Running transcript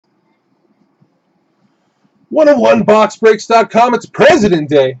101boxbreaks.com. It's President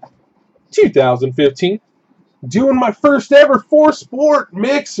Day 2015. Doing my first ever 4-sport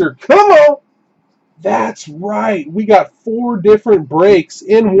mixer. Come on. That's right. We got 4 different breaks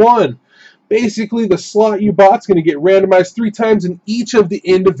in one. Basically, the slot you bought's going to get randomized 3 times in each of the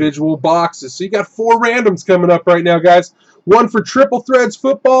individual boxes. So you got 4 randoms coming up right now, guys. One for Triple Threads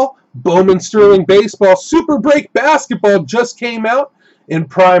football, Bowman Sterling baseball, Super Break basketball just came out, and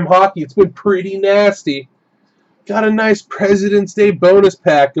Prime hockey. It's been pretty nasty. Got a nice President's Day bonus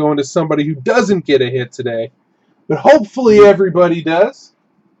pack going to somebody who doesn't get a hit today. But hopefully everybody does.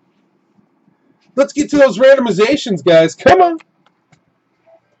 Let's get to those randomizations, guys. Come on.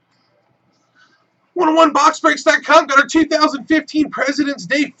 101boxbreaks.com got our 2015 President's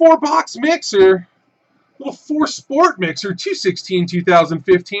Day 4-box mixer. Little 4-sport mixer,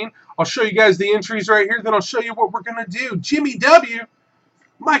 2/16/2015. I'll show you guys the entries right here, then I'll show you what we're going to do. Jimmy W.,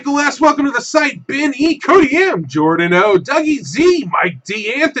 Michael S., welcome to the site. Ben E., Cody M., Jordan O., Dougie Z., Mike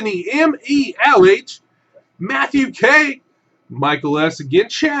D., Anthony M. E. L. H., Matthew K., Michael S. again,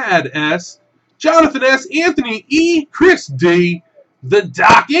 Chad S., Jonathan S., Anthony E., Chris D., The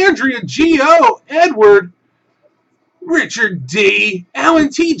Doc, Andrea G. O., Edward, Richard D., Alan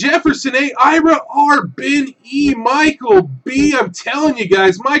T., Jefferson A., Ira R., Ben E., Michael B., I'm telling you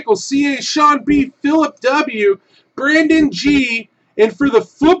guys, Michael C. A., Sean B., Philip W., Brandon G., and for the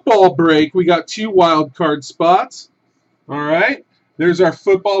football break, we got 2 wild card spots. All right, there's our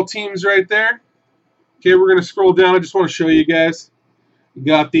football teams right there. Okay, we're going to scroll down. I just want to show you guys. We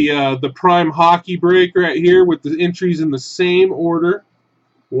got the Prime hockey break right here with the entries in the same order,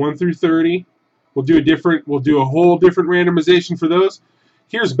 1 through 30. We'll do a whole different randomization for those.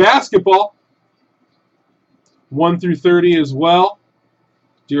 Here's basketball, 1 through 30 as well.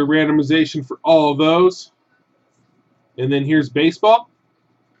 Do a randomization for all of those. And then here's baseball.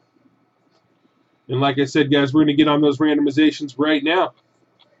 And like I said, guys, we're going to get on those randomizations right now.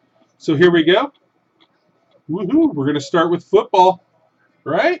 So here we go. Woohoo! We're going to start with football,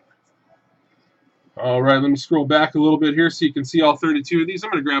 right? All right, let me scroll back a little bit here so you can see all 32 of these.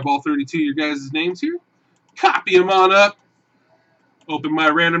 I'm going to grab all 32 of your guys' names here. Copy them on up. Open my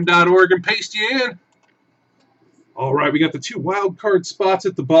random.org and paste you in. All right, we got the 2 wild card spots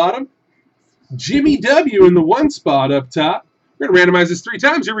at the bottom. Jimmy W. in the 1 spot up top. We're going to randomize this 3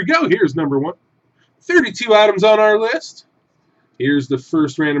 times. Here we go. Here's number 1. 32 items on our list. Here's the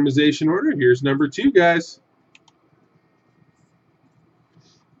first randomization order. Here's number 2, guys.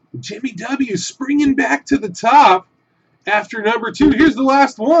 Jimmy W. springing back to the top after number 2. Here's the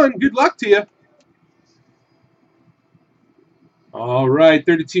last one. Good luck to you. All right,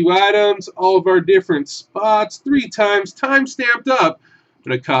 32 items, all of our different spots, 3 times, time stamped up.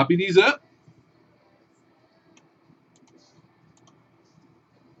 I'm going to copy these up.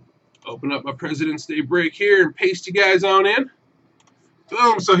 Open up my President's Day break here and paste you guys on in.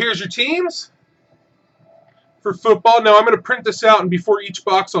 Boom, so here's your teams for football. Now I'm going to print this out, and before each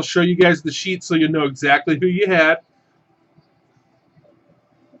box I'll show you guys the sheet so you know exactly who you had.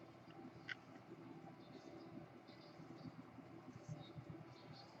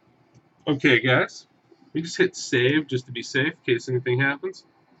 Okay, guys. We just hit save just to be safe in case anything happens.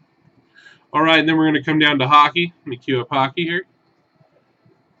 All right, and then we're going to come down to hockey. Let me cue up hockey here.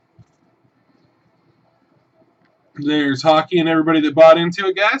 There's hockey and everybody that bought into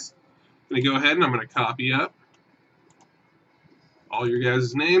it, guys. I'm going to go ahead and I'm going to copy up all your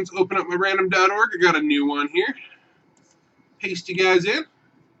guys' names. Open up my random.org. I got a new one here. Paste you guys in.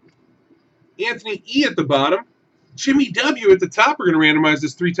 Anthony E. at the bottom. Jimmy W. at the top. We're going to randomize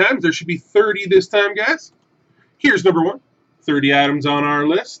this 3 times. There should be 30 this time, guys. Here's number 1. 30 items on our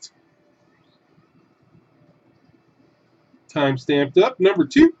list. Time stamped up. Number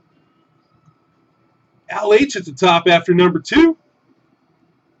 2. Al H. at the top after number 2.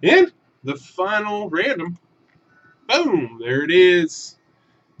 And the final random. Boom. There it is.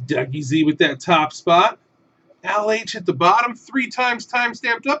 Dougie Z with that top spot. Al H. at the bottom. 3 times time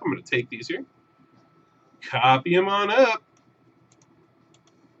stamped up. I'm going to take these here. Copy them on up.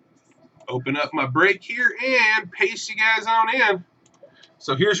 Open up my break here and paste you guys on in.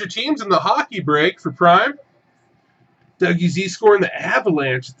 So here's your teams in the hockey break for Prime. Dougie Z scoring the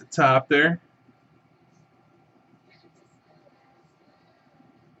Avalanche at the top there.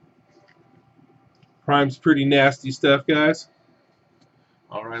 Prime's pretty nasty stuff, guys.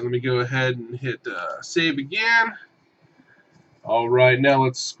 All right, let me go ahead and hit save again. All right, now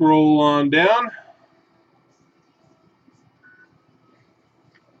let's scroll on down.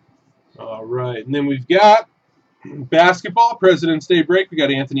 All right, and then we've got basketball, President's Day break. We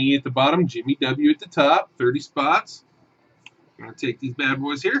got Anthony E. at the bottom, Jimmy W. at the top, 30 spots. I'm going to take these bad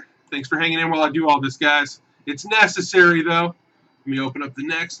boys here. Thanks for hanging in while I do all this, guys. It's necessary, though. Let me open up the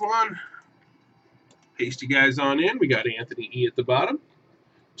next one. Paste you guys on in. We got Anthony E at the bottom.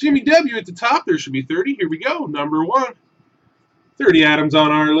 Jimmy W at the top. There should be 30. Here we go. Number 1. 30 Adams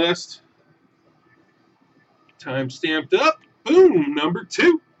on our list. Time stamped up. Boom. Number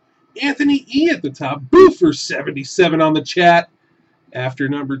 2. Anthony E at the top. Boofer 77 on the chat. After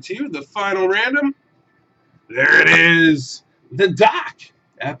number 2, the final random. There it is. The Doc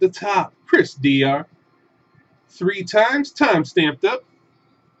at the top. Chris DR. 3 times. Time stamped up.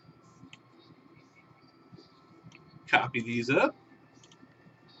 Copy these up.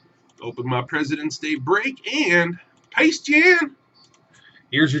 Open my President's Day break and paste you in.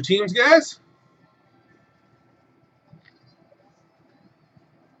 Here's your teams, guys.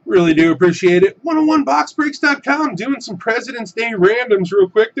 Really do appreciate it. 101boxbreaks.com doing some President's Day randoms real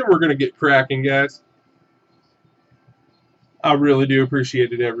quick, then we're going to get cracking, guys. I really do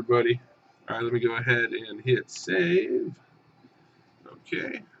appreciate it, everybody. All right, let me go ahead and hit save.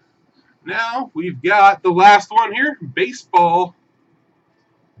 Okay. Now we've got the last one here, baseball.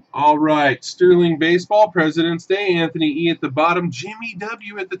 All right, Sterling Baseball, President's Day, Anthony E at the bottom, Jimmy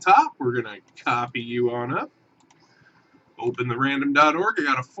W at the top. We're going to copy you on up. Open the random.org. I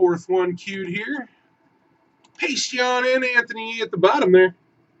got a 4th one queued here. Paste you on in, Anthony E at the bottom there.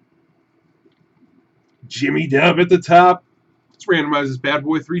 Jimmy W at the top. Let's randomize this bad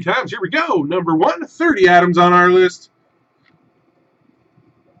boy 3 times. Here we go. Number 1, 30 Adams on our list.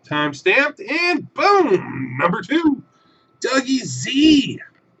 Time stamped, and boom! Number 2, Dougie Z.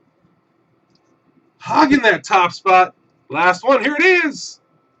 Hogging that top spot. Last one, here it is.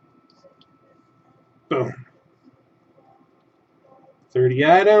 Boom. 30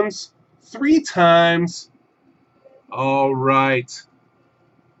 Adams, 3 times. All right.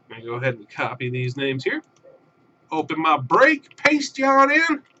 I'm going to go ahead and copy these names here. Open my break, paste you on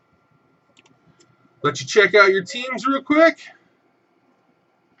in. Let you check out your teams real quick.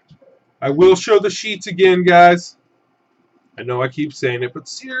 I will show the sheets again, guys. I know I keep saying it, but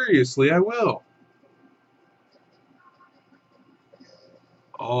seriously, I will.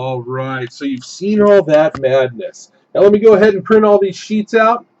 All right, so you've seen all that madness. Now let me go ahead and print all these sheets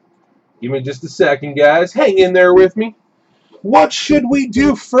out. Give me just a second, guys. Hang in there with me. What should we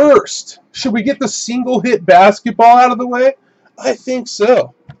do first? Should we get the single-hit basketball out of the way? I think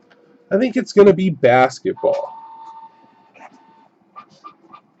so. I think it's going to be basketball.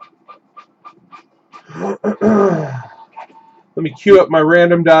 Let me queue up my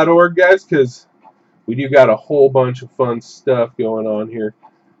random.org, guys, because we do got a whole bunch of fun stuff going on here.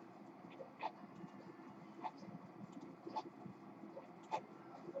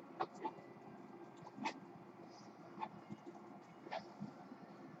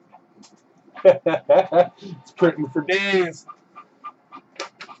 It's printing for days.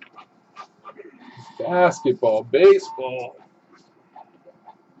 Basketball, baseball,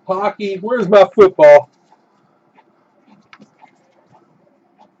 hockey. Where's my football?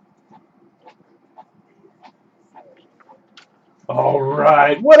 All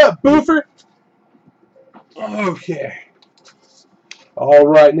right. What up, Boofer? Okay. All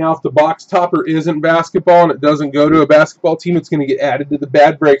right. Now, if the box topper isn't basketball and it doesn't go to a basketball team, it's going to get added to the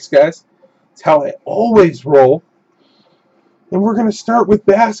bad breaks, guys. It's how I always roll. And we're going to start with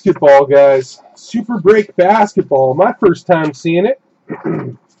basketball, guys. Super Break basketball. My first time seeing it.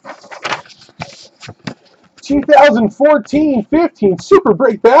 2014-15 Super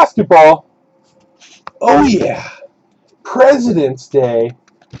Break basketball. Oh, yeah. President's Day.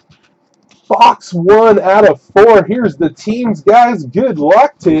 Box 1 out of 4. Here's the teams, guys. Good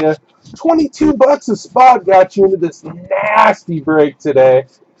luck to you. $22 a spot got you into this nasty break today.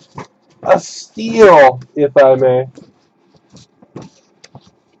 A steal, if I may.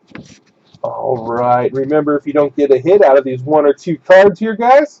 All right. Remember, if you don't get a hit out of these 1 or 2 cards here,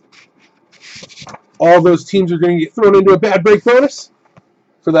 guys, all those teams are going to get thrown into a bad break bonus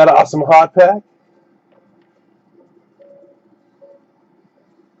for that awesome hot pack.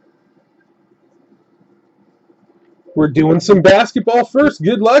 We're doing some basketball first.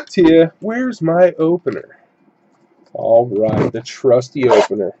 Good luck to you. Where's my opener? All right, the trusty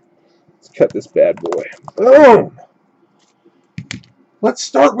opener. Let's cut this bad boy. Boom! Let's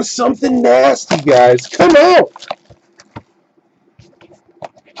start with something nasty, guys. Come on!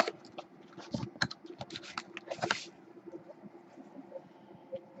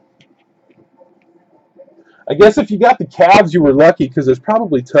 I guess if you got the Cavs, you were lucky because there's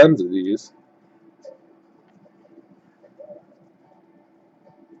probably tons of these.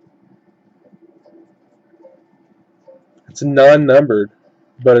 It's non-numbered,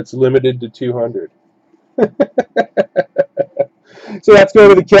 but it's limited to 200. So let's go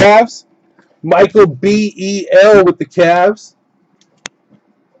to the Cavs. Michael B.E.L. with the Cavs.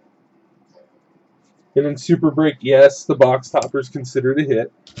 And then Super Break, yes, the box topper is considered a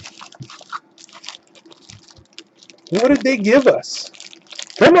hit. What did they give us?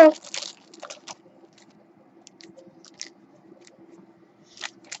 Come on.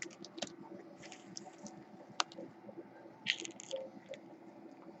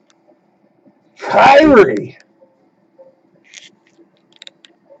 Kyrie.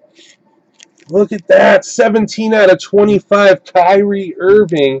 Look at that. 17 out of 25. Kyrie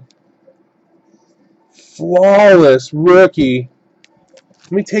Irving. Flawless rookie.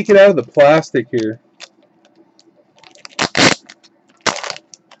 Let me take it out of the plastic here.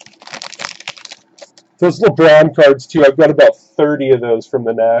 Those LeBron cards, too. I've got about 30 of those from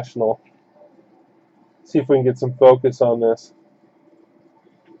the National. See if we can get some focus on this.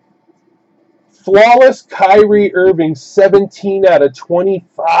 Flawless Kyrie Irving, 17 out of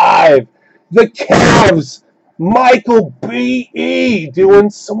 25. The Cavs, Michael B.E. doing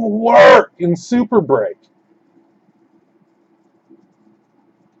some work in Super Break.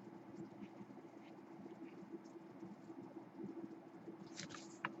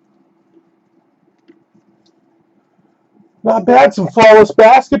 Not bad, some flawless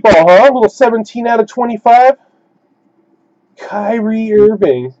basketball, huh? A little 17 out of 25. Kyrie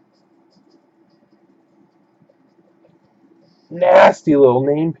Irving. Nasty little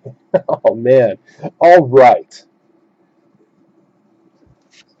name. Oh, man. All right.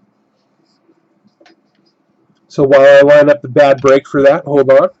 So while I line up the bad break for that, hold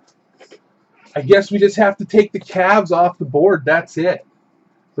on. I guess we just have to take the Cavs off the board. That's it.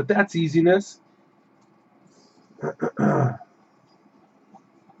 But that's easiness.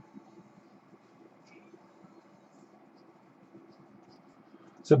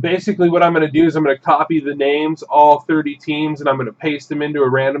 So basically what I'm going to do is I'm going to copy the names, all 30 teams, and I'm going to paste them into a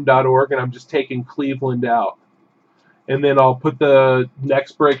random.org, and I'm just taking Cleveland out. And then I'll put the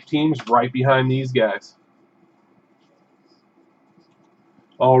next break teams right behind these guys.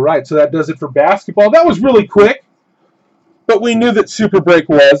 All right, so that does it for basketball. That was really quick, but we knew that Super Break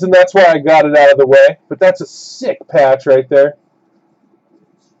was, and that's why I got it out of the way. But that's a sick patch right there.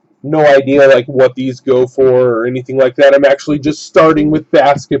 No idea like what these go for or anything like that. I'm actually just starting with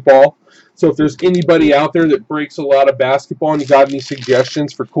basketball. So if there's anybody out there that breaks a lot of basketball and you got any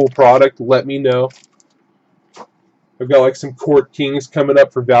suggestions for cool product, let me know. I've got like some Court Kings coming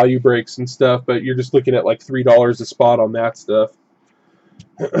up for value breaks and stuff, but you're just looking at like $3 a spot on that stuff.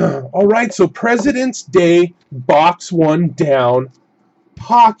 All right, so President's Day box 1 down.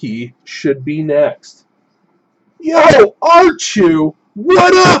 Hockey should be next. Yo, Archu!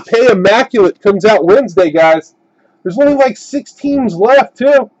 What up? Hey, Immaculate comes out Wednesday, guys. There's only like 6 teams left,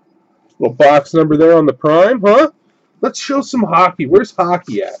 too. Little box number there on the Prime, huh? Let's show some hockey. Where's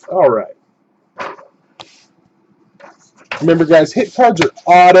hockey at? All right. Remember, guys, hit cards are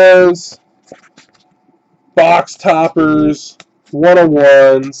autos, box toppers,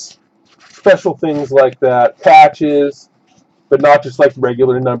 101s, special things like that, patches, but not just like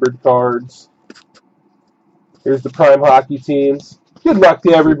regular numbered cards. Here's the Prime hockey teams. Good luck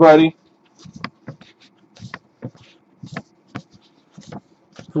to everybody.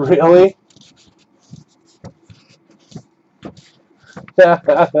 Really?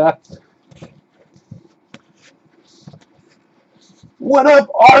 What up,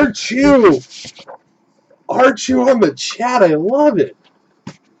 Archu? Archu on the chat. I love it.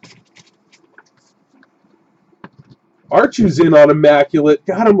 Archu's in on Immaculate.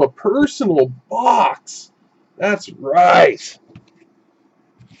 Got him a personal box. That's right.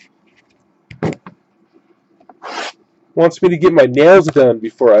 Wants me to get my nails done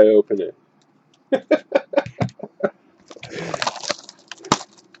before I open it.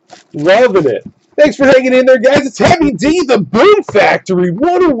 Loving it. Thanks for hanging in there, guys. It's Heavy D, the Boom Factory,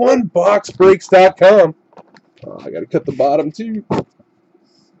 101boxbreaks.com. Oh, I got to cut the bottom, too.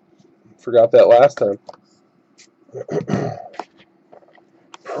 Forgot that last time.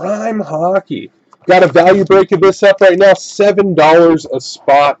 Prime Hockey. Got a value break of this up right now. $7 a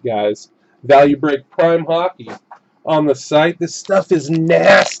spot, guys. Value break Prime Hockey on the site. This stuff is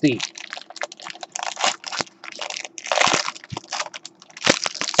nasty.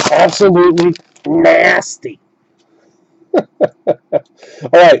 Absolutely nasty. All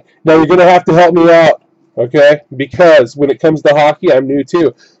right, now you're going to have to help me out, okay? Because when it comes to hockey, I'm new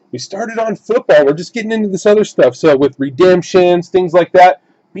too. We started on football. We're just getting into this other stuff. So with redemptions, things like that,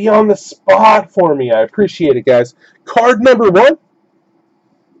 be on the spot for me. I appreciate it, guys. Card number 1,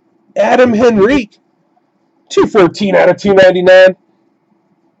 Adam Henrique, 214 out of 299.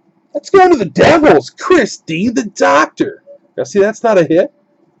 Let's go to the Devils. Chris D, the Doctor. Now, see, that's not a hit,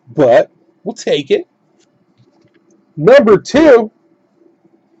 but We'll take it. Number 2.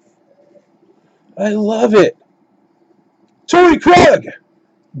 I love it. Torrey Krug.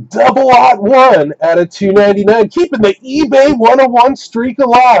 Double Ot 1 out of 299. Keeping the eBay 101 streak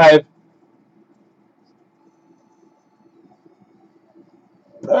alive.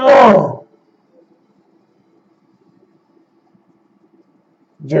 Oh.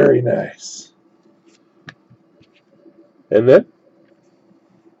 Very nice. And then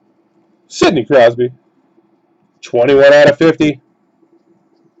Sidney Crosby. 21 out of 50.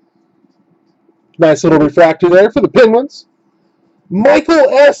 Nice little refractor there for the Penguins. Michael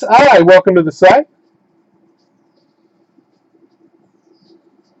S.I., welcome to the site.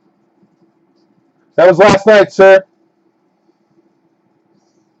 That was last night, sir.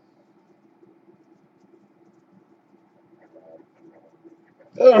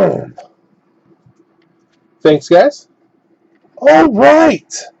 Thanks, guys. All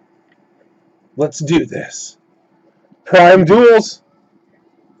right. Let's do this. Prime Duels.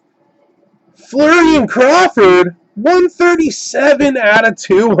 Fleury and Crawford, 137 out of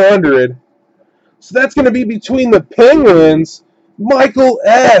 200. So that's going to be between the Penguins, Michael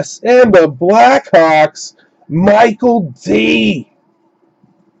S., and the Blackhawks, Michael D.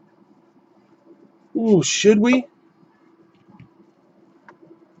 Ooh, should we?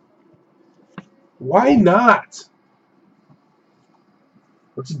 Why not?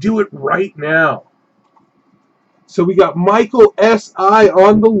 Let's do it right now. So we got Michael S.I.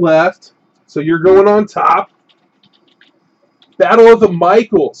 on the left. So you're going on top. Battle of the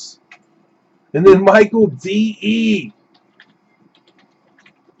Michaels. And then Michael D.E.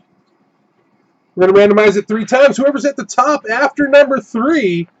 We're going to randomize it 3 times. Whoever's at the top after number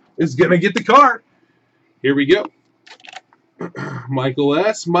 3 is going to get the card. Here we go. Michael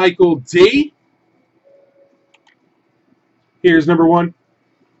S. Michael D. Here's number 1.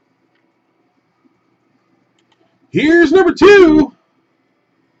 Here's number 2.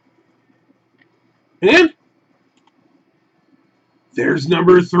 And there's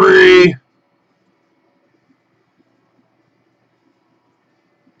number 3.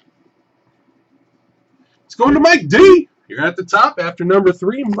 It's going to Mike D. You're at the top after number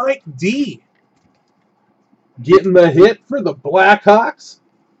 3, Mike D. Getting the hit for the Blackhawks.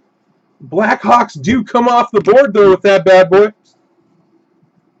 Blackhawks do come off the board, though, with that bad boy.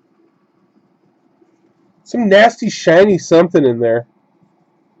 Some nasty, shiny something in there.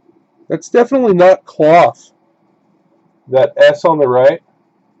 That's definitely not cloth. That S on the right.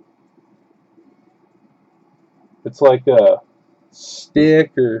 It's like a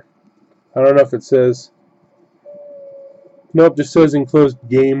stick or... I don't know if it says... Nope, just says enclosed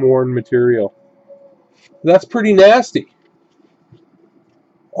game-worn material. That's pretty nasty.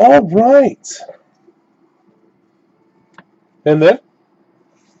 All right. And then?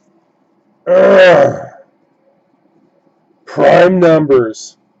 Prime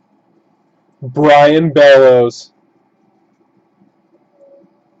numbers. Brian Bellows.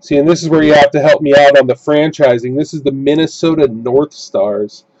 See, and this is where you have to help me out on the franchising. This is the Minnesota North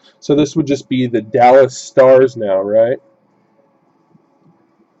Stars. So this would just be the Dallas Stars now, right?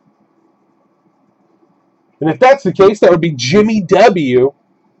 And if that's the case, that would be Jimmy W.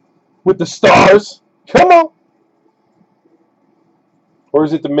 with the Stars. Come on. Or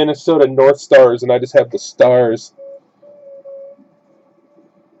is it the Minnesota North Stars and I just have the Stars?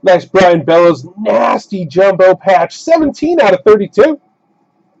 Nice Brian Bellows. Nasty jumbo patch. 17 out of 32.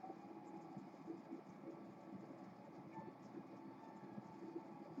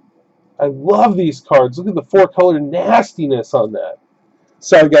 I love these cards. Look at the 4-color nastiness on that.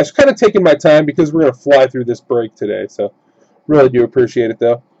 Sorry, guys. Kind of taking my time because we're going to fly through this break today. So, really do appreciate it,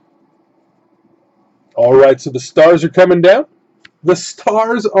 though. All right, so the Stars are coming down. The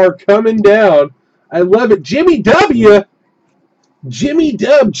Stars are coming down. I love it. Jimmy W. Jimmy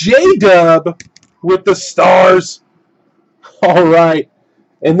Dub. J-Dub with the Stars. All right.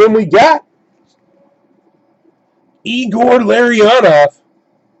 And then we got Igor Larionov.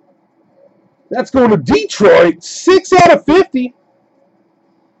 That's going to Detroit. 6 out of 50.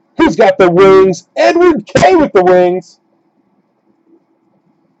 Who's got the Wings? Edward K. with the Wings.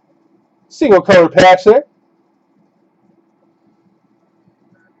 Single color patch there.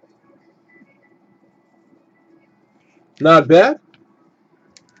 Not bad.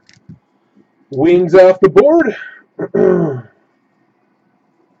 Wings off the board.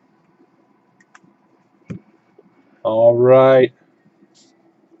 All right.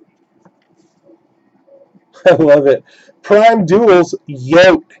 I love it. Prime Duels,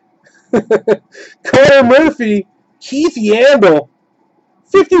 Yote. Connor Murphy, Keith Yandel.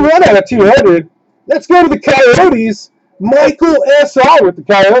 51 out of 200. Let's go to the Coyotes. Michael S.I. with the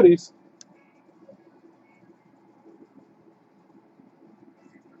Coyotes.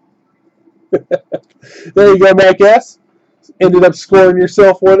 There you go, Mike S. Ended up scoring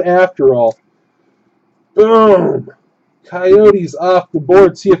yourself one after all. Boom. Coyotes off the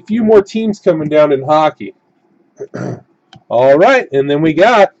board. See a few more teams coming down in hockey. All right, and then we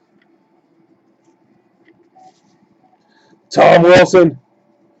got Tom Wilson.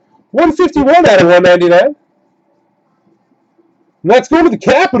 151 out of 199. And that's going to the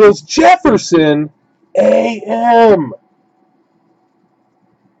Capitals. Jefferson AM.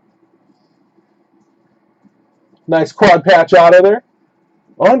 Nice quad patch out of there.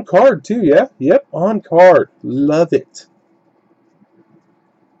 On card, too, yeah? Yep, on card. Love it.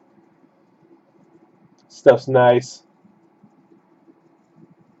 Stuff's nice.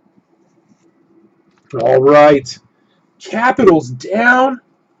 All right. Capitals down.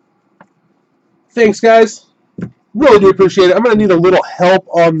 Thanks, guys. Really do appreciate it. I'm going to need a little help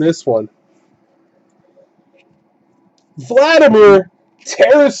on this one. Vladimir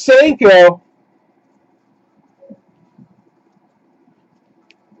Tarasenko.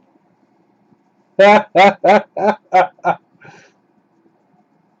 I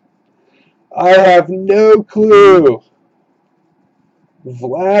have no clue.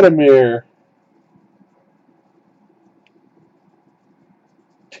 Vladimir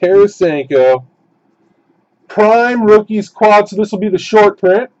Tarasenko. Prime Rookies quad, so this will be the short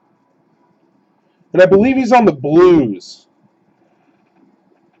print. And I believe he's on the Blues.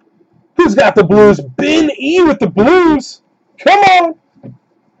 Who's got the Blues? Ben E with the Blues. Come on.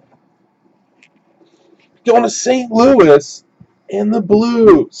 Going to St. Louis and the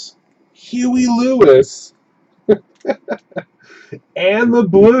Blues. Huey Lewis and the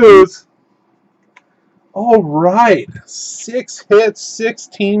Blues. All right. 6 hits, 6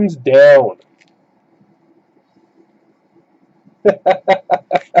 teams down.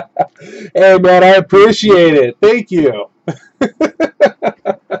 Hey, man, I appreciate it. Thank you.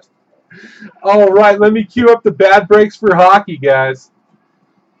 All right, let me cue up the bad breaks for hockey, guys.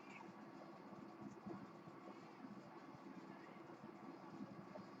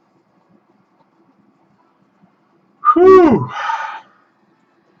 Whew.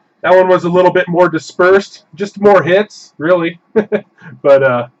 That one was a little bit more dispersed. Just more hits, really.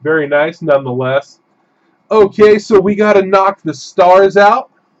 But very nice nonetheless. Okay, so we got to knock the stars out.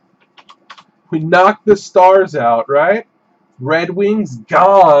 We knocked the stars out, right? Red Wings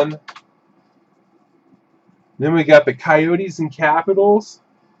gone. Then we got the Coyotes and Capitals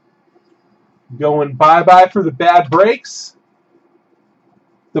going bye-bye for the bad breaks.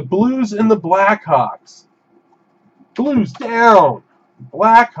 The Blues and the Blackhawks. Blues down.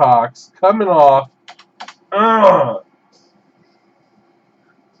 Blackhawks coming off.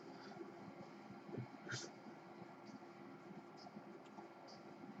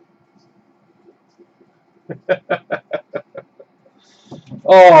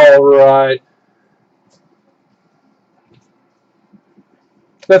 All right.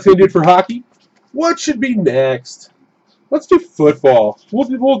 That's going to do it for hockey. What should be next? Let's do football.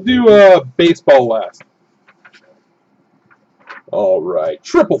 We'll do baseball last. All right.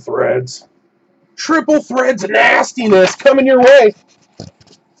 Triple threads. Triple threads nastiness coming your way.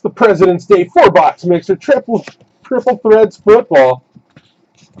 It's the President's Day 4-box mixer. Triple threads football.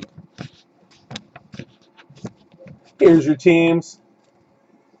 Here's your teams.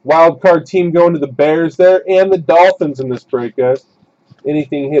 Wild card team going to the Bears there and the Dolphins in this break, guys.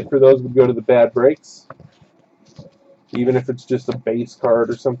 Anything hit for those would go to the bad breaks. Even if it's just a base card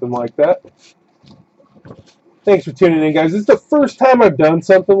or something like that. Thanks for tuning in, guys. This is the first time I've done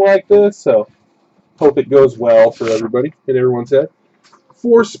something like this, so hope it goes well for everybody and everyone's head.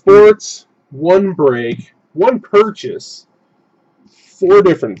 4 sports, 1 break, 1 purchase, 4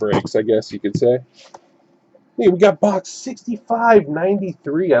 different breaks, I guess you could say. Hey, we got box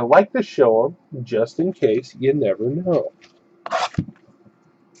 6593. I like to show them just in case. You never know.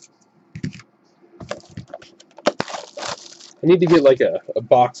 I need to get like a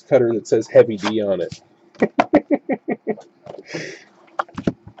box cutter that says Heavy D on it.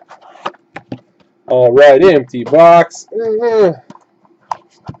 All right, empty box.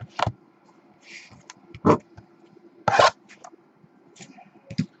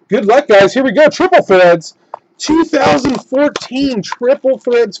 Good luck, guys. Here we go. Triple threads. 2014 Triple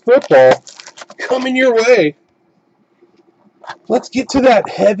Threads football coming your way. Let's get to that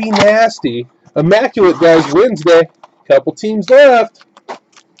heavy, nasty. Immaculate, guys. Wednesday. Couple teams left.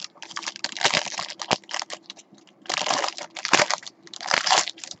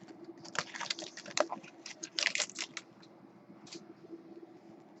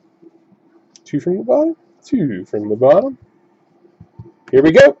 Two from the bottom. 2 from the bottom. Here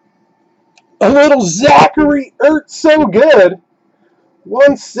we go. A little Zachary Ertz, so good.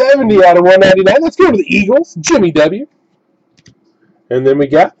 170 out of 199. Let's go to the Eagles, Jimmy W. And then we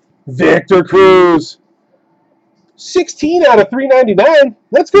got Victor Cruz. 16 out of 399.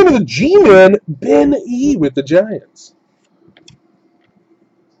 Let's go to the G-Man, Ben E. with the Giants.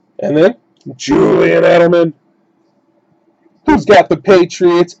 And then Julian Edelman. Who's got the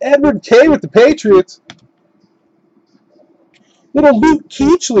Patriots? Edward K. with the Patriots. Little Luke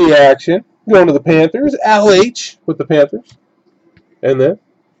Kuechly action. Going to the Panthers. Al H. with the Panthers. And then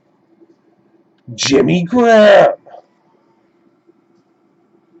Jimmy Graham.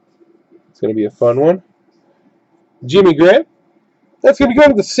 It's going to be a fun one. Jimmy Graham. That's going to go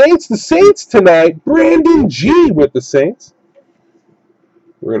to the Saints. The Saints tonight. Brandon G. with the Saints.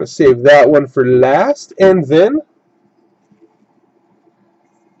 We're going to save that one for last. And then,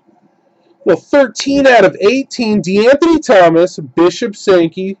 well, 13 out of 18, DeAnthony Thomas, Bishop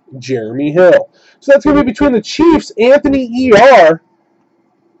Sankey, Jeremy Hill. So that's going to be between the Chiefs, Anthony E.R.,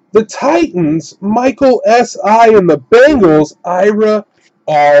 the Titans, Michael S.I., and the Bengals, Ira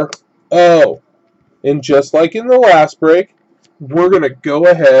R.O. And just like in the last break, we're going to go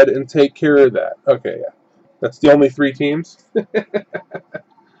ahead and take care of that. Okay, yeah. That's the only 3 teams.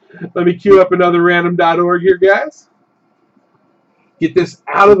 Let me queue up another random.org here, guys. Get this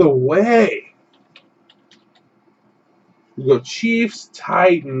out of the way. We go Chiefs,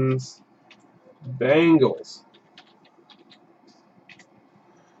 Titans, Bengals.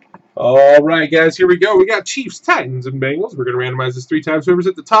 All right, guys, here we go. We got Chiefs, Titans, and Bengals. We're going to randomize this 3 times. Whoever's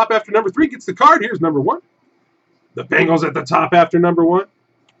at the top after number 3 gets the card. Here's number 1. The Bengals at the top after number 1.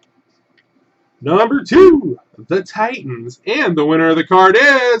 Number 2, the Titans. And the winner of the card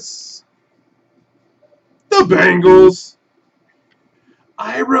is the Bengals.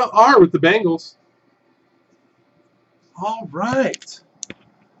 Ira R. with the Bengals. All right.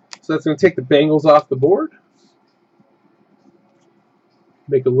 So that's going to take the Bengals off the board.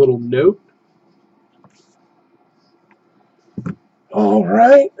 Make a little note. All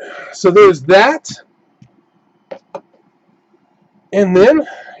right. So there's that. And then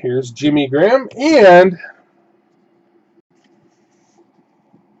here's Jimmy Graham and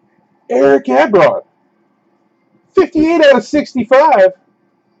Eric Ebron. 58 out of 65.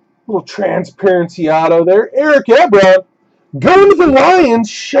 Little transparency auto there. Eric Ebron. Going to the Lions,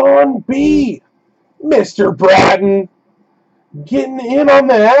 Sean B. Mr. Bratton. Getting in on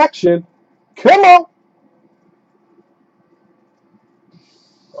the action. Come on.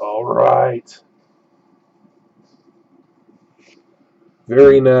 All right.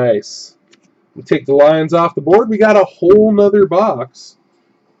 Very nice. We take the Lions off the board. We got a whole nother box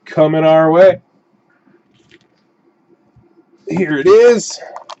coming our way. Here it is.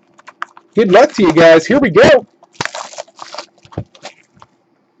 Good luck to you guys. Here we go.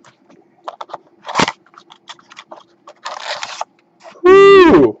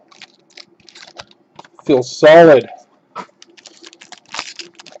 Woo! Feels solid.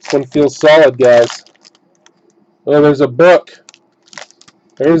 This one feels solid, guys. Oh, there's a book.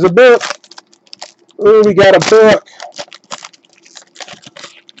 There's a book. Oh, we got a book.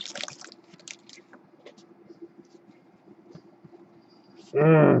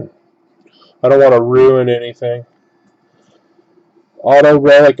 I don't want to ruin anything. Auto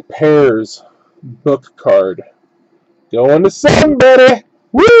Relic Pairs book card. Going to somebody.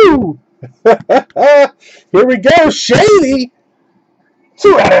 Woo! Here we go. Shady.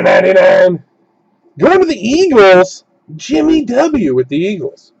 2 out of 99. Going to the Eagles. Jimmy W. with the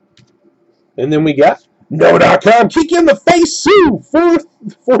Eagles. And then we got No.com. Kick in the face, Sue.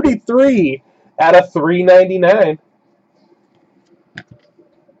 43 out of 399.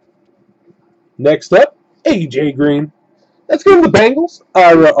 Next up, AJ Green. Let's go to the Bengals.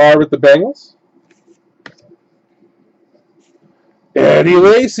 Ira R. with the Bengals. Eddie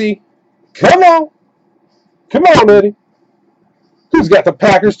Lacy. Come on. Come on, Eddie. Who's got the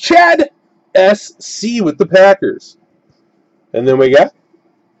Packers? Chad S.C. with the Packers. And then we got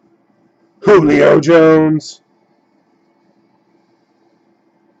Julio Jones.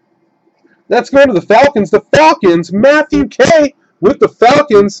 Let's go to the Falcons. The Falcons, Matthew K. with the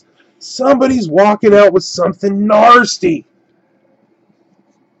Falcons. Somebody's walking out with something nasty.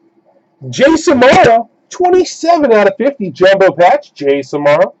 Jay Samara, 27 out of 50. Jumbo patch, Jay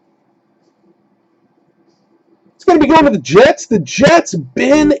Samara. It's going to be going to the Jets. The Jets,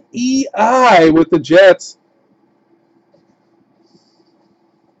 Ben E.I. with the Jets.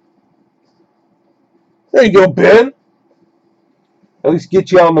 There you go, Ben. At least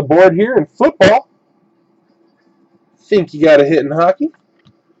get you on the board here in football. Think you got a hit in hockey.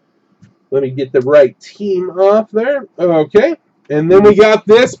 Let me get the right team off there. Okay. And then we got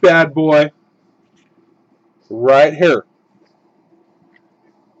this bad boy right here.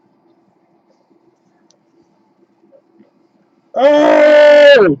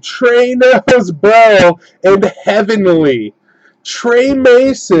 Oh, Trey Nose Bo and Heavenly. Trey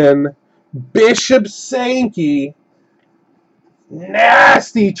Mason, Bishop Sankey.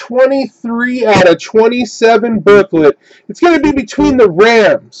 Nasty 23 out of 27 booklet. It's going to be between the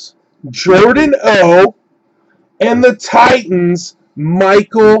Rams, Jordan O, and the Titans,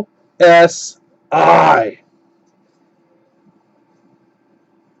 Michael S.I.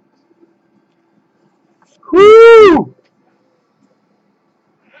 Whoo!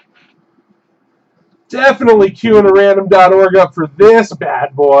 Definitely queuing a random.org up for this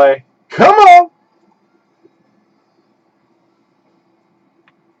bad boy. Come on!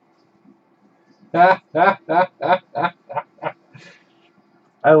 I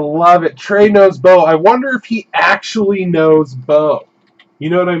love it. Trey knows Bo. I wonder if he actually knows Bo. You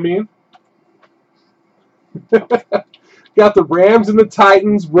know what I mean? Got the Rams and the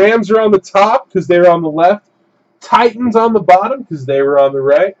Titans. Rams are on the top because they were on the left. Titans on the bottom because they were on the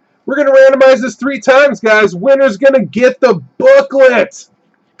right. We're going to randomize this 3 times, guys. Winner's going to get the booklet.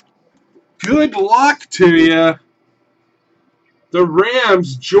 Good luck to you. The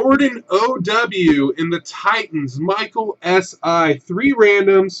Rams, Jordan O.W. and the Titans, Michael S.I. 3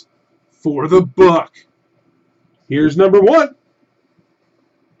 randoms for the book. Here's number 1.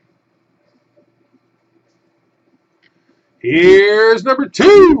 Here's number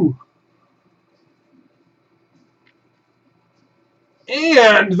 2.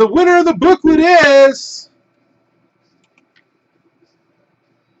 And the winner of the booklet is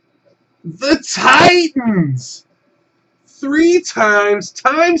the Titans. 3 times,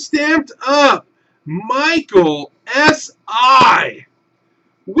 time-stamped up. Michael S.I.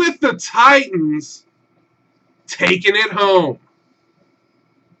 with the Titans taking it home.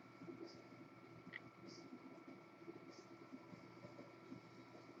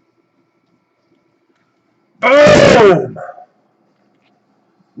 Boom!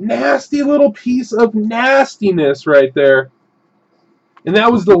 Nasty little piece of nastiness right there. And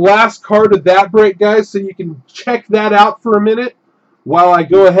that was the last card of that break, guys, so you can check that out for a minute while I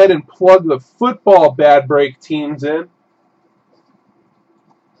go ahead and plug the football bad break teams in.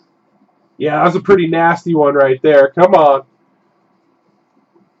 Yeah, that was a pretty nasty one right there. Come on.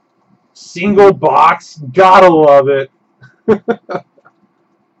 Single box. Gotta love it.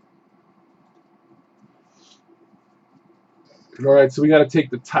 All right, so we got to take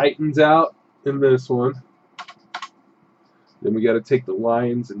the Titans out in this one. Then we got to take the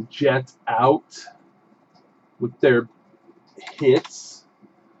Lions and Jets out with their hits.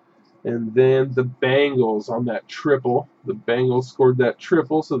 And then the Bengals on that triple. The Bengals scored that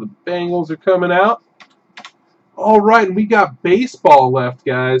triple, so the Bengals are coming out. All right, and we got baseball left,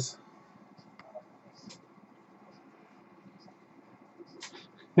 guys.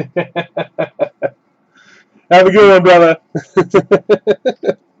 Have a good one, brother.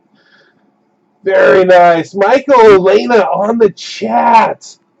 Very nice. Michael Elena on the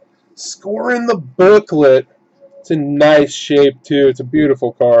chat. Scoring the booklet. It's in nice shape, too. It's a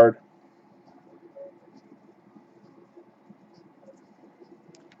beautiful card.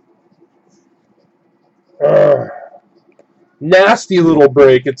 Nasty little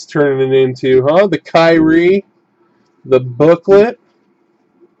break it's turning it into, huh? The Kyrie, the booklet.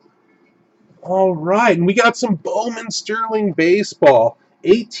 All right, and we got some Bowman Sterling baseball.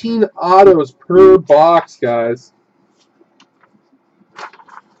 18 autos per box, guys.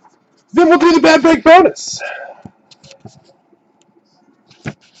 Then we'll do the bad break bonus.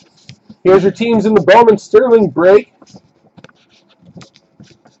 Here's your teams in the Bowman Sterling break.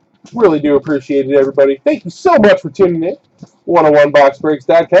 Really do appreciate it, everybody. Thank you so much for tuning in.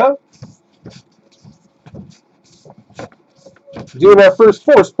 101boxbreaks.com. Doing our first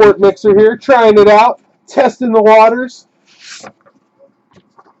 4-sport mixer here, trying it out, testing the waters.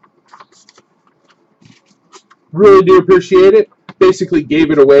 Really do appreciate it. Basically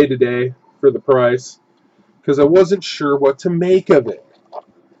gave it away today for the price because I wasn't sure what to make of it.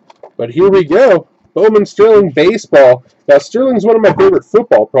 But here we go. Bowman Sterling baseball. Now, Sterling's one of my favorite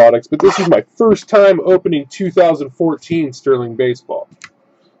football products, but this is my first time opening 2014 Sterling baseball.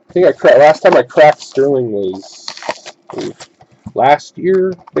 I think last time I cracked Sterling was last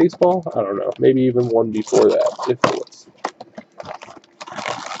year baseball. I don't know. Maybe even one before that, if it was.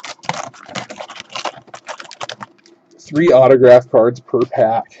 3 autograph cards per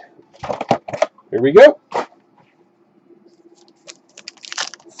pack. Here we go.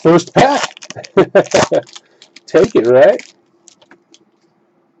 First pack. Take it, right?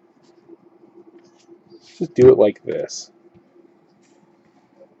 Just do it like this.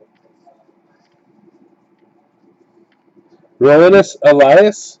 Rowanus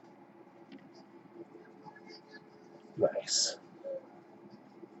Elias. Nice.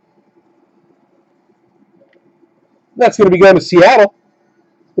 That's going to be going to Seattle.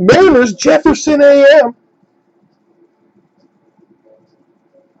 The Mariners, Jefferson A.M.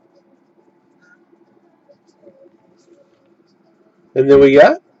 And then we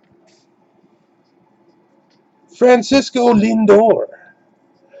got Francisco Lindor.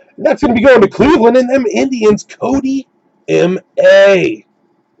 And that's going to be going to Cleveland and them Indians, Cody M.A.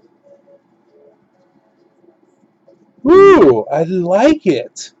 Ooh, I like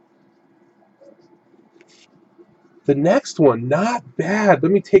it. The next one, not bad.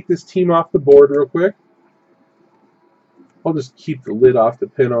 Let me take this team off the board real quick. I'll just keep the lid off the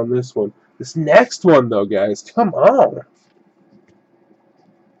pin on this one. This next one, though, guys, come on.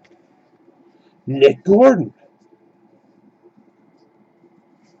 Nick Gordon.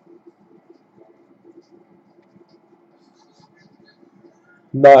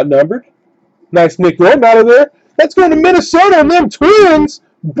 Not numbered. Nice Nick Gordon out of there. That's going to Minnesota and them Twins.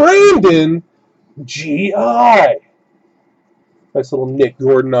 Brandon G.I. Nice little Nick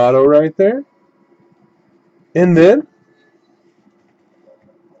Gordon auto right there. And then,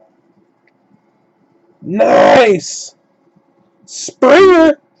 nice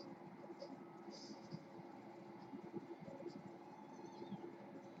Springer.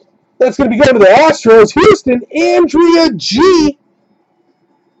 That's going to be going to the Astros. Houston, Andrea G.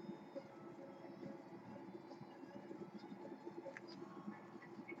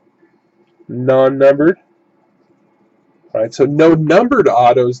 Non-numbered. All right, so no numbered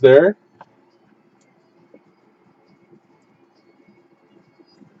autos there.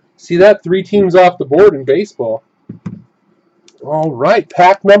 See that? 3 teams off the board in baseball. All right,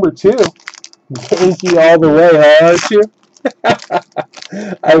 pack number 2. Yankee all the way, huh, aren't you?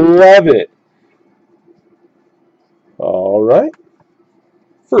 I love it. All right.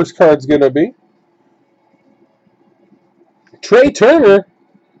 First card's going to be Trey Turner.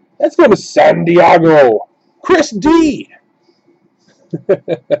 That's going to San Diego. Chris D.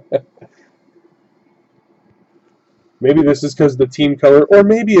 Maybe this is because of the team color, or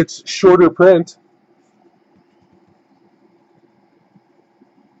maybe it's shorter print.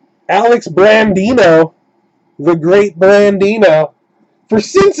 Alex Blandino, the great Blandino. For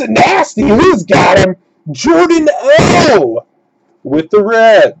Cincinnati, who's got him? Jordan O. with the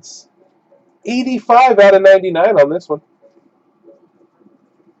Reds. 85 out of 99 on this one.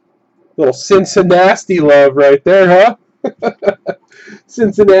 Little Cincinnati love right there, huh?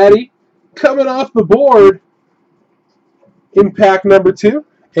 Cincinnati coming off the board in pack number 2.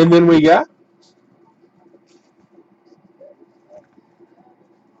 And then we got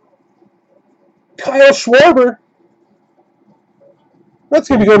Kyle Schwarber. That's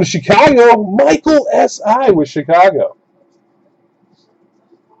going to be going to Chicago. Michael S.I. with Chicago.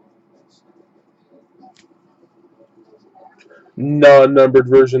 Non-numbered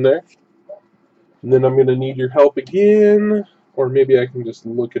version there. And then I'm going to need your help again. Or maybe I can just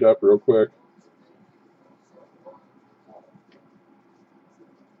look it up real quick.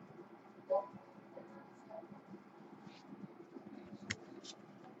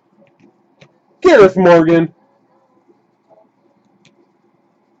 Gareth Morgan.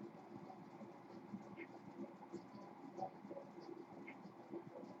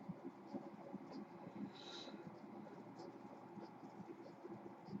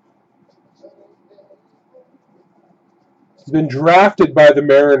 He's been drafted by the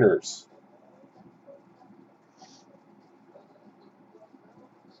Mariners.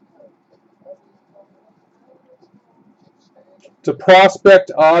 It's a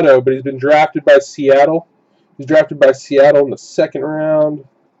prospect auto, but he's been drafted by Seattle. He's drafted by Seattle in the 2nd round.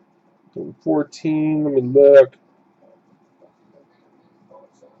 14, let me look.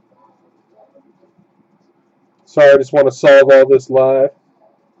 Sorry, I just want to solve all this live.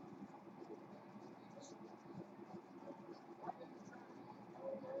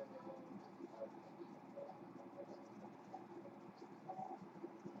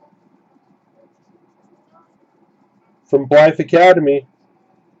 From Blythe Academy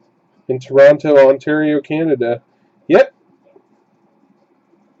in Toronto, Ontario, Canada. Yep.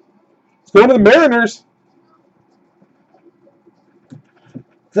 It's going to the Mariners.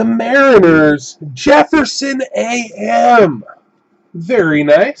 The Mariners, Jefferson A.M. Very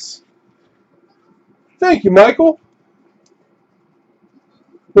nice. Thank you, Michael.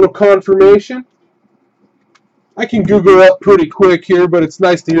 Little confirmation. I can Google up pretty quick here, but it's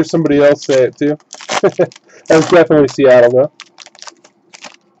nice to hear somebody else say it too. That was definitely Seattle, though.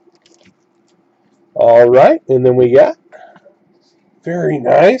 All right, and then we got, very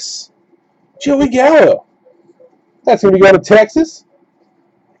nice, Joey Gallo. That's going to be going to Texas.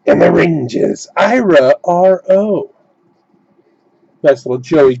 And the Rangers, Ira R.O. Nice little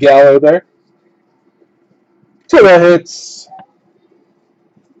Joey Gallo there. To the hits.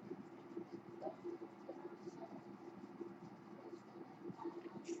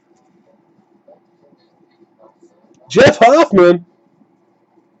 Jeff Hoffman.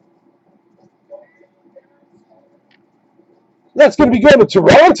 That's going to be going to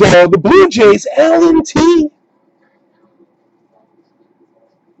Toronto. The Blue Jays, Alan T.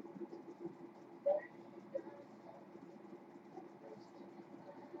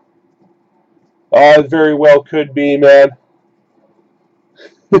 It very well could be, man.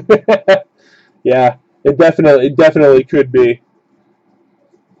 Yeah, it definitely could be.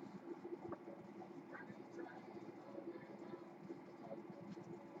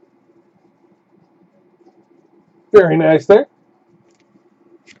 Very nice there.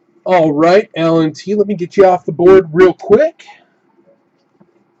 All right, Alan T. Let me get you off the board real quick.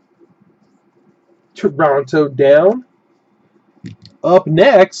 Toronto down. Up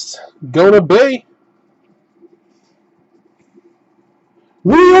next, gonna be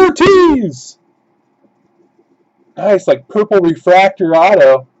Lee Ortiz. Nice, like purple refractor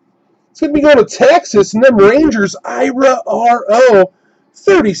auto. It's going to be going to Texas, and them Rangers, Ira R.O.,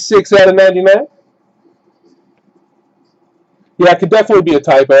 36 out of 99. Yeah, it could definitely be a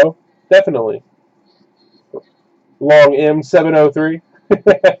typo. Definitely. Long M, 703.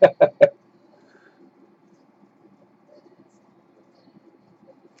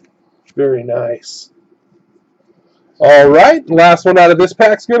 Very nice. All right, last one out of this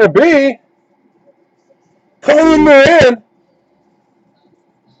pack's going to be Colin Moran.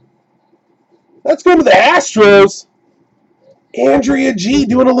 Let's go to the Astros. Andrea G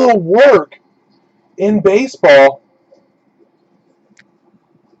doing a little work in baseball.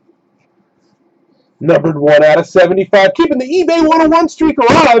 Numbered 1 out of 75, keeping the eBay 101 streak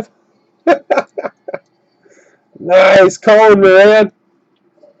alive. Nice, Colin Moran.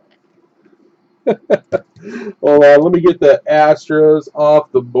 Hold on, let me get the Astros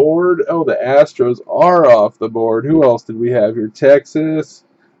off the board. Oh, the Astros are off the board. Who else did we have here? Texas,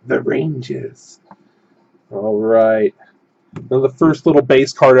 the Rangers. All right. Now the first little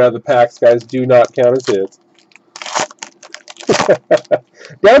base card out of the packs, guys, do not count as hits.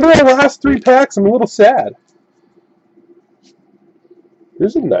 Down to our last 3 packs, I'm a little sad.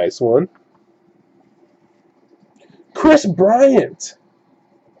 Here's a nice one. Chris Bryant.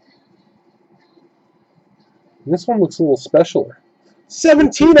 This one looks a little specialer.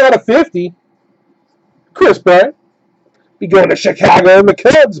 17 out of 50. Chris Bryant. Be going to Chicago and the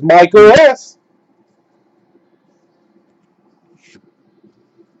Cubs. Michael S.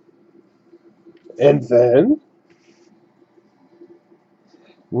 And then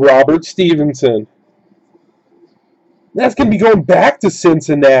Robert Stevenson. That's going to be going back to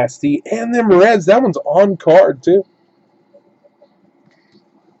Cincinnati. And them Reds. That one's on card, too.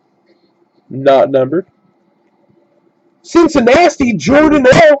 Not numbered. Cincinnati, Jordan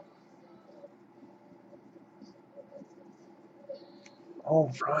L.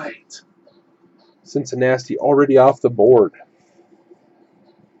 All right. Cincinnati already off the board.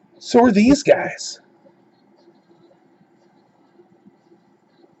 So are these guys.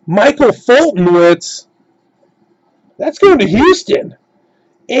 Michael Fultonwitz. That's going to Houston.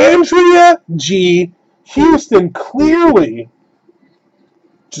 Andrea G. Houston clearly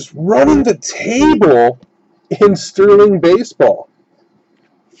just running the table in Sterling baseball.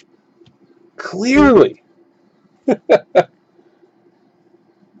 Clearly. We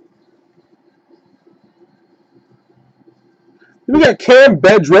got Cam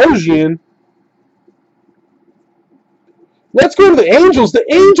Bedrosian. Let's go to the Angels. The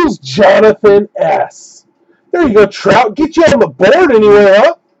Angels, Jonathan S. There you go, Trout. Get you on the board anywhere,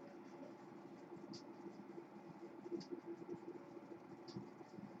 huh?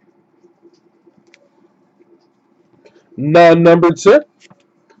 Non-numbered, sir.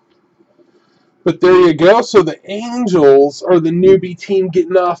 But there you go. So the Angels are the newbie team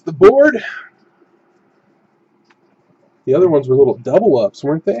getting off the board. The other ones were little double-ups,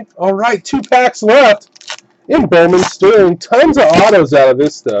 weren't they? All right, 2 packs left in Bowman Sterling. Tons of autos out of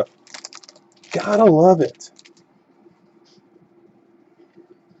this stuff. Gotta love it.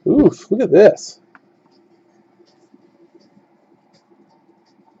 Oof, look at this.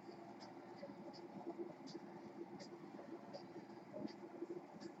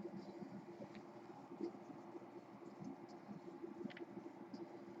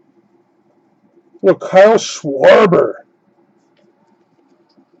 Look, Kyle Schwarber.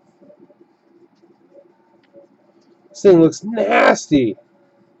 This thing looks nasty.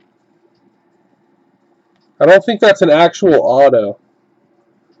 I don't think that's an actual auto.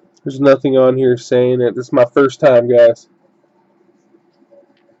 There's nothing on here saying it. This is my first time, guys.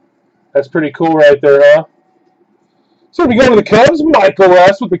 That's pretty cool right there, huh? So we go to the Cubs. Michael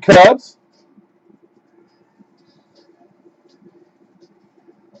S. with the Cubs.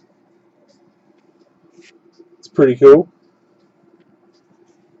 It's pretty cool.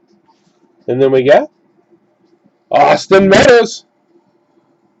 And then we got Austin Meadows.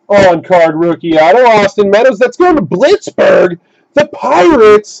 On-card rookie auto. Austin Meadows. That's going to Blitzburg. The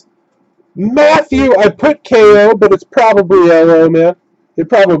Pirates. Matthew. I put KO, but it's probably LO, man. It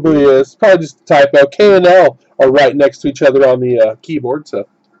probably is. Probably just a typo. K and L are right next to each other on the keyboard, so.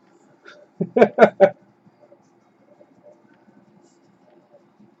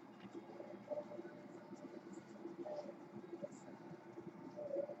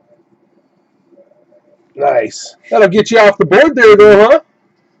 Nice. That'll get you off the board there, though, huh?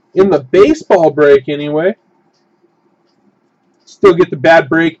 In the baseball break, anyway. Still get the bad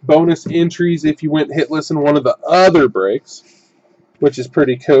break bonus entries if you went hitless in one of the other breaks, which is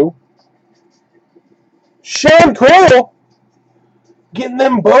pretty cool. Sean Coyle getting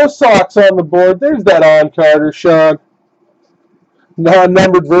them Bo Sox on the board. There's that on-carder, Sean.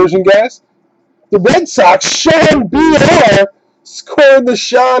 Non-numbered version, guys. The Red Sox, Sean B.R. scoring the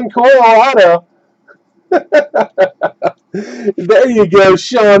Sean Coyle auto. There you go,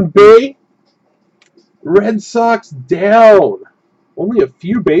 Sean B. Red Sox down. Only a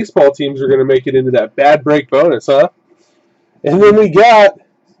few baseball teams are going to make it into that bad break bonus, huh? And then we got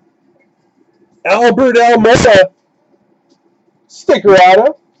Albert Almora sticker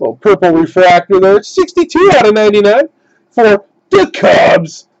auto. Little purple refractor there. 62 out of 99 for the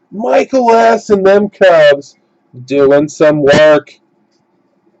Cubs. Michael S. and them Cubs doing some work.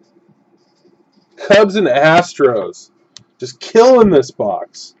 Cubs and Astros just killing this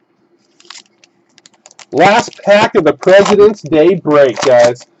box. Last pack of the President's Day break,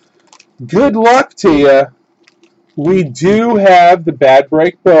 guys. Good luck to you. We do have the bad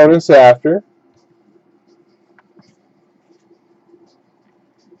break bonus after.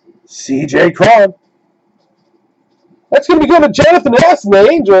 CJ Cron. That's going to be going to Jonathan S. and the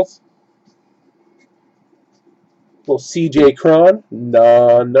Angels. Little CJ Cron,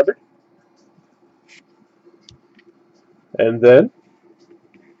 non-numbered. And then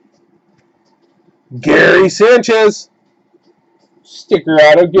Gary Sanchez. Sticker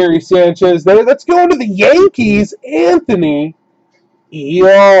auto, Gary Sanchez there. That's going to the Yankees, Anthony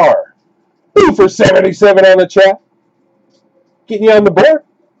E.R. Ooh, for 77 on the chat. Getting you on the board.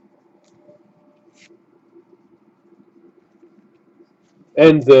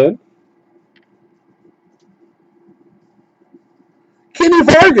 And then Kenny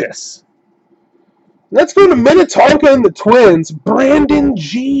Vargas. Let's go to Minnetonka and the Twins. Brandon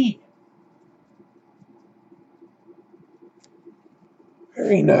G.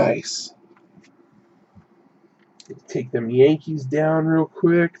 Very nice. Take them Yankees down real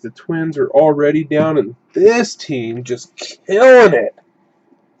quick. The Twins are already down, and this team just killing it.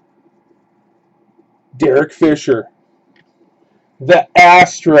 Derek Fisher. The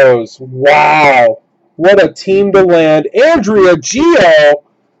Astros. Wow. What a team to land. Andrea Gio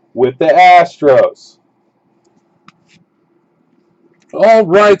with the Astros. All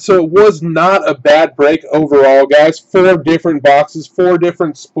right, so it was not a bad break overall, guys. 4 different boxes, 4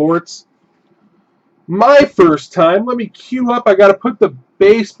 different sports. My first time, let me queue up. I got to put the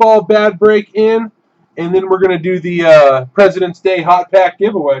baseball bad break in, and then we're going to do the President's Day Hot Pack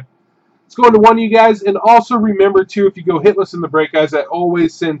giveaway. It's going to one of you guys, and also remember, too, if you go hitless in the break, guys, I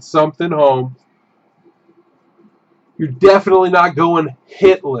always send something home. You're definitely not going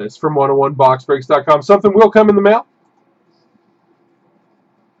hitless from 101boxbreaks.com. Something will come in the mail.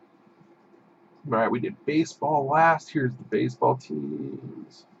 All right, we did baseball last. Here's the baseball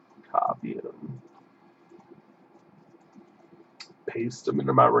teams. Copy them. Paste them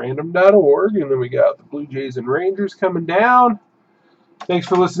into my random.org. And then we got the Blue Jays and Rangers coming down. Thanks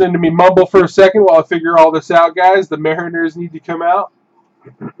for listening to me mumble for a second while I figure all this out, guys. The Mariners need to come out.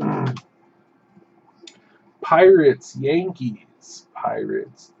 Pirates, Yankees.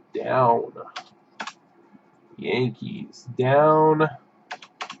 Pirates down. Yankees down.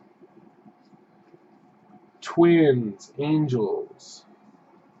 Twins, Angels.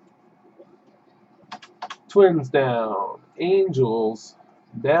 Twins down. Angels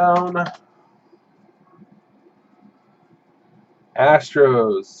down.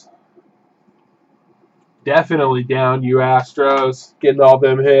 Astros. Definitely down, you Astros. Getting all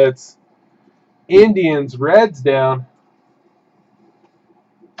them hits. Indians, Reds down.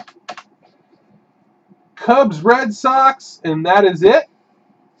 Cubs, Red Sox, and that is it.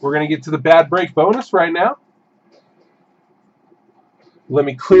 We're going to get to the bad break bonus right now. Let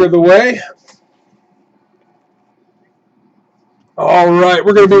me clear the way. All right,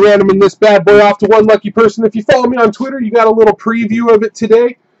 we're going to be randoming this bad boy off to one lucky person. If you follow me on Twitter, you got a little preview of it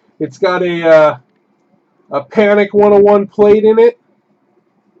today. It's got a Panic 101 plate in it,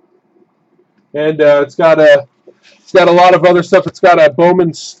 and it's got a lot of other stuff. It's got a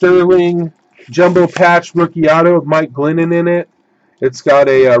Bowman Sterling jumbo patch rookie auto of Mike Glennon in it. It's got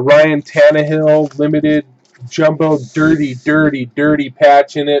a Ryan Tannehill limited jumbo dirty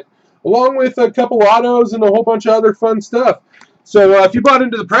patch in it, along with a couple autos and a whole bunch of other fun stuff. So if you bought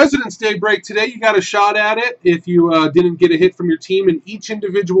into the President's Day break today, you got a shot at it if you didn't get a hit from your team in each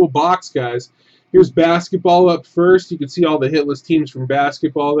individual box, guys. Here's basketball up first. You can see all the hitless teams from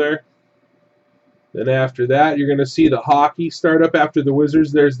basketball there. Then after that, you're going to see the hockey start up after the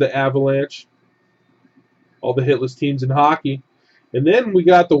Wizards. There's the Avalanche. All the hitless teams in hockey. And then we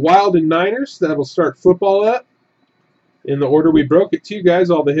got the Wild and Niners. That'll start football up in the order we broke it to you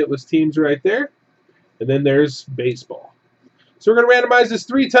guys. All the hitless teams right there. And then there's baseball. So we're going to randomize this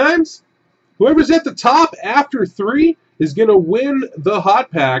 3 times. Whoever's at the top after 3 is going to win the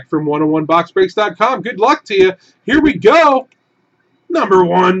hot pack from 101boxbreaks.com. Good luck to you. Here we go. Number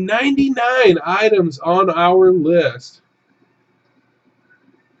 199 items on our list.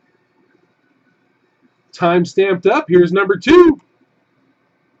 Time stamped up. Here's number 2.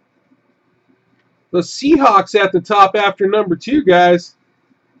 The Seahawks at the top after number 2, guys.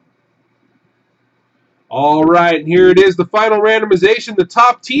 All right, and here it is, the final randomization. The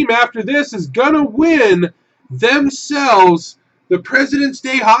top team after this is going to win themselves the President's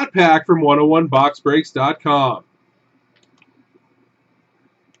Day Hot Pack from 101boxbreaks.com.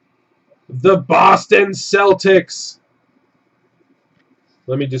 The Boston Celtics.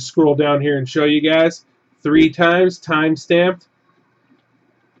 Let me just scroll down here and show you guys. 3 times, time stamped.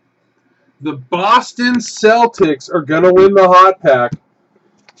 The Boston Celtics are going to win the hot pack.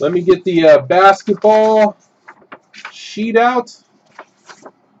 Let me get the basketball sheet out.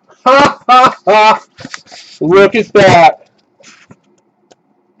 Ha, ha, ha. Look at that.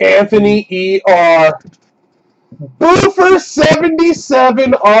 Anthony E.R. Boofer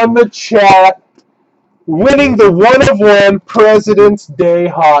 77 on the chat, winning the 1-of-1 President's Day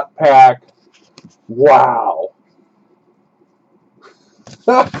Hot Pack. Wow.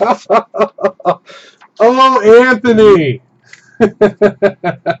 Oh, Anthony.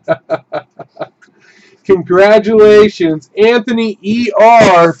 Congratulations, Anthony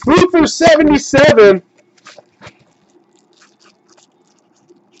E.R. Boofer 77.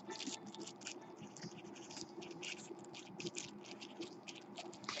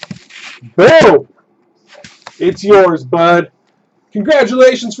 Boom. It's yours, bud.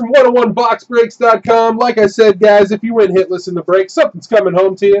 Congratulations from 101boxbreaks.com. Like I said, guys, if you win hitless in the break, something's coming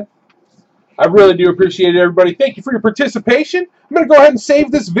home to you. I really do appreciate it, everybody. Thank you for your participation. I'm going to go ahead and save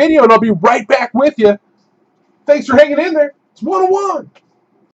this video, and I'll be right back with you. Thanks for hanging in there. It's 101.